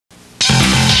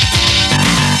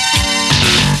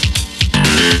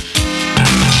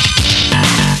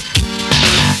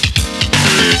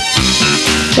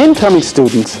Incoming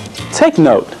students, take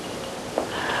note.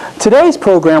 Today's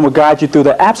program will guide you through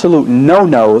the absolute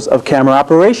no-nos of camera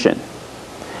operation.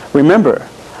 Remember,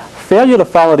 failure to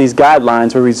follow these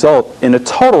guidelines will result in the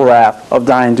total wrath of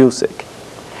Diane Dusick,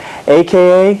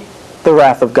 aka the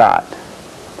wrath of God.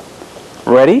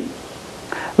 Ready?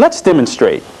 Let's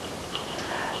demonstrate.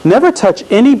 Never touch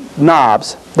any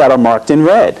knobs that are marked in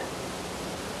red.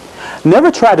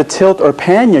 Never try to tilt or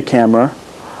pan your camera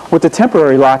with the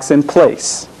temporary locks in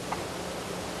place.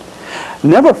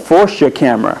 Never force your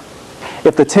camera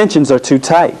if the tensions are too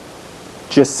tight.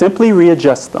 Just simply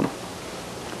readjust them.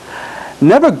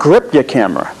 Never grip your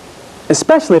camera,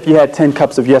 especially if you had 10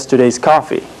 cups of yesterday's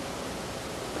coffee.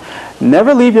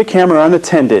 Never leave your camera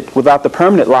unattended without the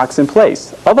permanent locks in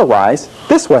place. Otherwise,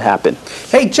 this will happen.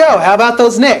 Hey Joe, how about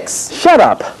those Knicks? Shut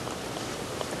up.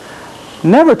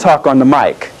 Never talk on the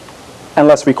mic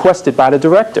unless requested by the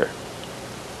director.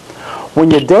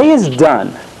 When your day is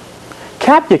done,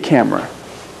 cap your camera.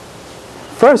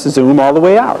 First, zoom all the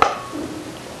way out.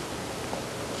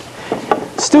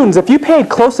 Students, if you paid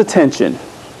close attention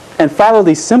and follow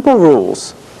these simple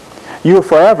rules, you will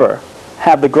forever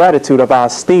have the gratitude of our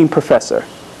esteemed professor.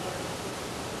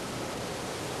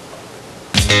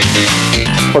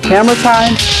 For Camera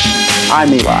Time,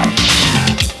 I'm Eli.